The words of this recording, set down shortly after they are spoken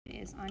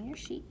is on your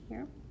sheet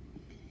here.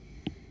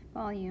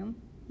 Volume,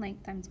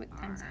 length times width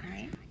times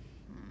height.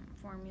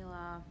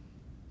 Formula,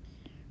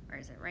 where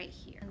is it? Right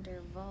here.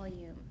 Under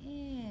volume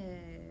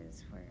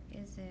is, where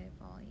is it?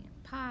 Volume,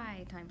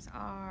 pi times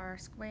r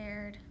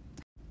squared.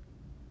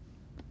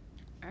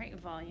 All right,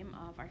 volume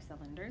of our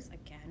cylinders.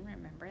 Again,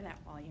 remember that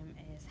volume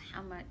is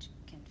how much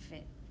can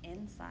fit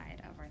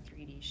inside of our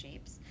 3D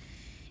shapes.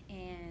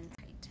 And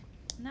height.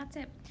 And that's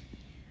it.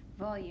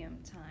 Volume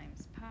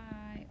times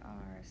pi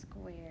r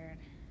squared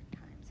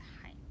times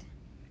height.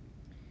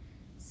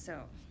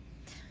 So,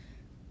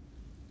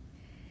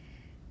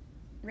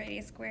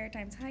 radius squared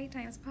times height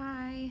times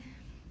pi.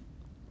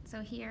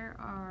 So here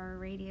our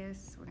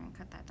radius, we're going to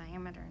cut that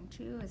diameter in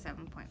two, is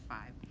 7.5.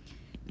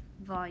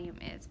 Volume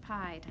is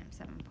pi times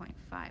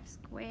 7.5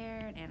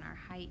 squared, and our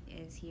height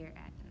is here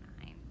at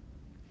 9.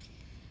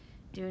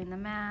 Doing the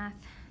math,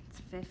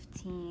 it's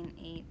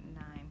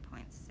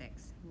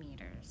 1589.6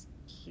 meters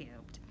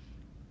cubed.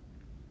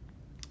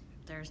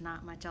 There's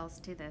not much else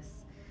to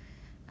this.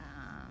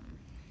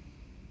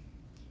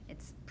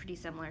 It's pretty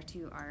similar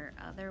to our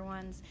other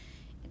ones.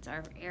 It's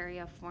our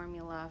area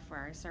formula for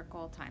our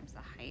circle times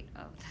the height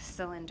of the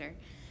cylinder.